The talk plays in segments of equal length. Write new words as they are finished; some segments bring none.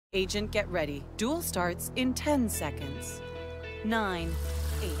Agent, get ready. Duel starts in 10 seconds. 9,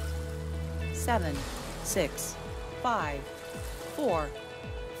 8, 7, 6, 5, 4,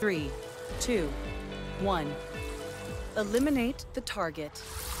 3, 2, 1. Eliminate the target.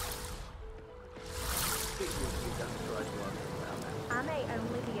 I may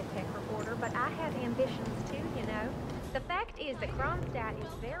only be a tech reporter, but I have ambitions too, you know. The fact is that Kronstadt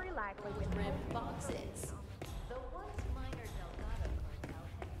is very likely with red boxes. The once minor Delgado cartel.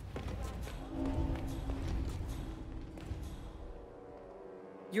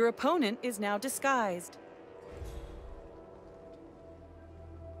 Your opponent is now disguised.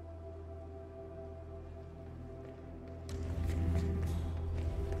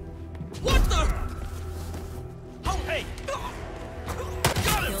 What the? Oh, hey!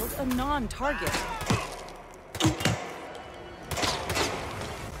 Got him! Killed a non-target.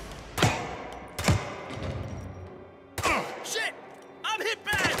 Shit! I'm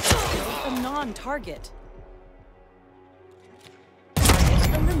Hitman! Killed a non-target.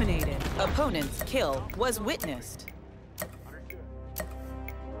 Target eliminated. Opponent's kill was witnessed.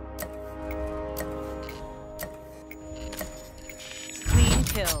 Clean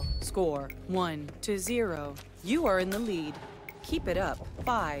kill. Score 1-0. You are in the lead. Keep it up.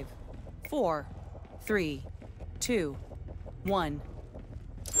 5, 4, 3, 2, 1.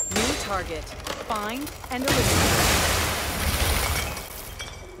 New target. Find and eliminate.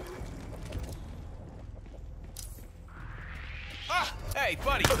 Ah! Hey,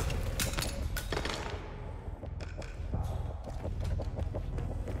 buddy!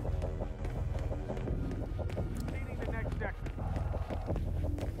 Leading the next sector.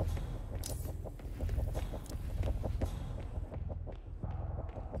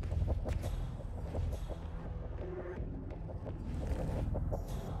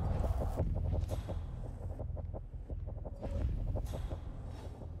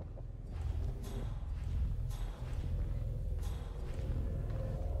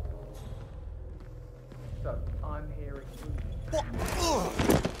 So, I'm hearing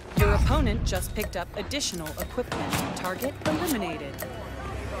Your opponent just picked up additional equipment. Target eliminated.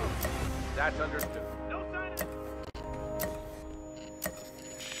 That's understood. No sign of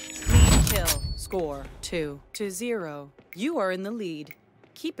Clean kill. Score 2-0. You are in the lead.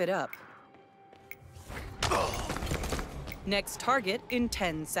 Keep it up. Next target in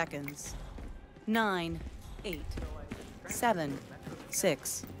 10 seconds. 9, 8, 7,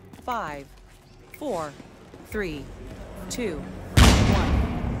 6, 5, 4, 3, 2,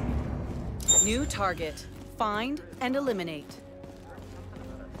 1. New target. Find and eliminate.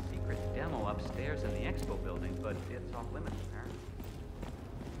 Secret demo upstairs in the expo building, but it's off limits apparently.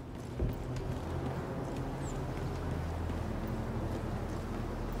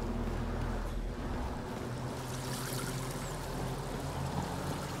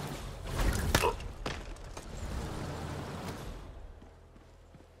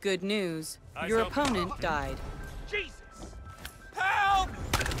 Good news. Eyes Your open. opponent died. Jesus! Help!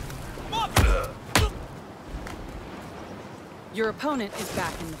 Mother! Your opponent is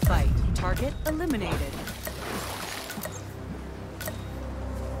back in the fight. Target eliminated.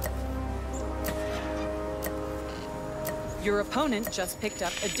 Your opponent just picked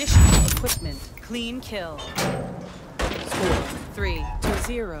up additional equipment. Clean kill. Score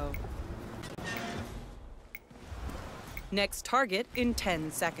 3-0. Next target in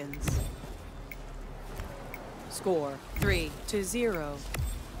 10 seconds. Score 3-0.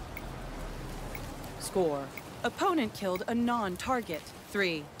 Score. Opponent killed a non-target.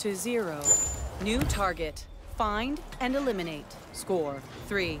 3-0. New target. Find and eliminate. Score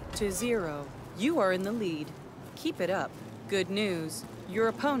 3-0. You are in the lead. Keep it up. Good news. Your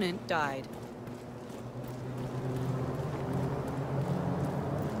opponent died.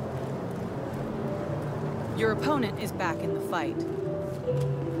 Your opponent is back in the fight.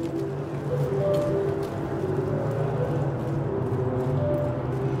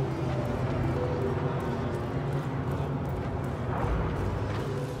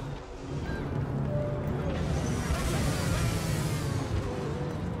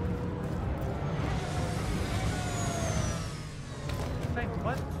 Thanks,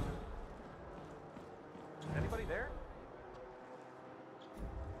 what? Anybody there?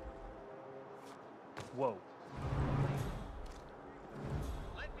 Whoa.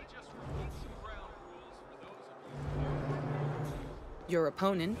 Let me just repeat some ground rules for those of you. Your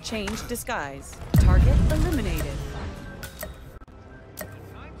opponent changed disguise. Target eliminated.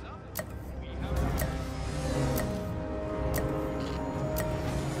 Time's up. We have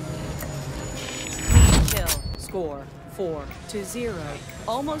Clean kill. Score 4-0.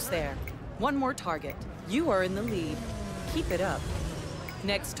 Almost there. One more target. You are in the lead. Keep it up.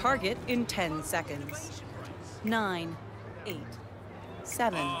 Next target in 10 seconds. 9, 8,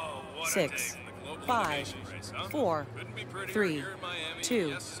 7, 6, 5, 4, 3,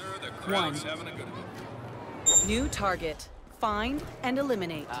 2, 1. New target. Find and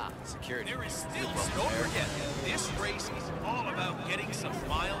eliminate. Security. There is still, don't forget, this race is all about getting some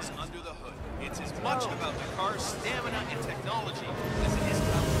miles under the hood. It's as much about the car's stamina and technology as it is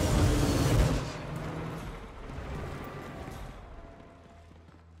about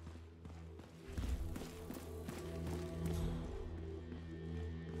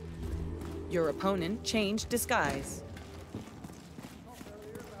Your opponent changed disguise.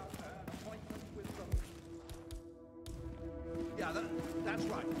 Yeah, that's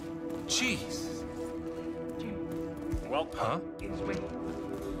right. Jeez. Well, Huh? It's me.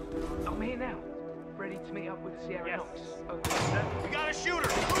 I'm here now. Ready to meet up with Sierra Knox. Okay. We got a shooter.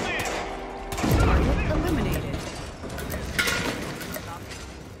 Move in. Target eliminated.